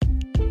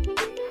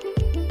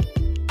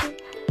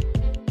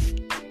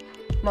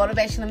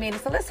Motivational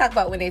minute. So let's talk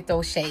about when they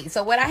throw shade.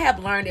 So what I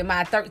have learned in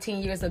my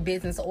 13 years of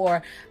business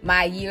or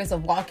my years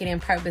of walking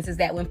in purpose is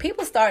that when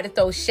people start to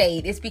throw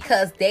shade, it's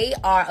because they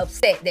are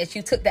upset that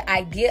you took the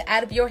idea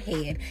out of your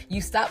head,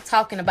 you stopped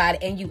talking about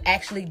it, and you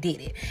actually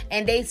did it.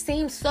 And they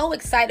seem so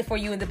excited for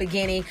you in the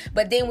beginning,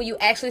 but then when you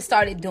actually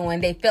started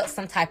doing, they felt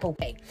some type of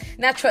way.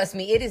 Now, trust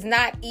me, it is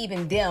not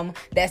even them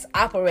that's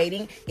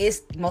operating.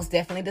 It's most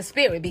definitely the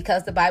spirit,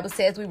 because the Bible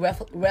says we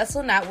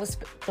wrestle not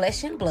with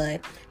flesh and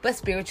blood, but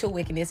spiritual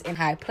wickedness in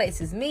high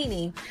places,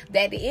 meaning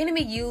that the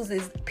enemy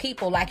uses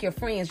people like your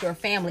friends, your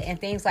family, and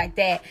things like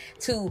that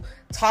to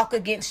talk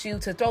against you,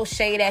 to throw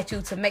shade at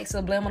you, to make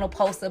subliminal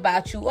posts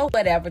about you or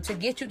whatever, to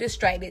get you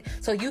distracted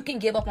so you can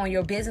give up on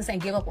your business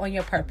and give up on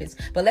your purpose.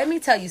 But let me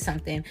tell you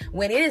something,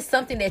 when it is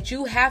something that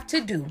you have to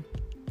do,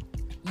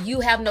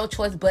 you have no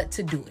choice but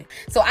to do it.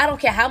 So I don't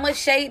care how much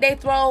shade they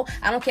throw.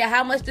 I don't care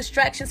how much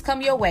distractions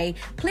come your way.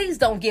 Please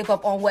don't give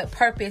up on what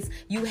purpose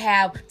you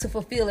have to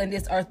fulfill in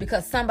this earth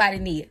because somebody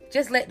needs it.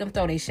 Just let them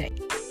throw their shade.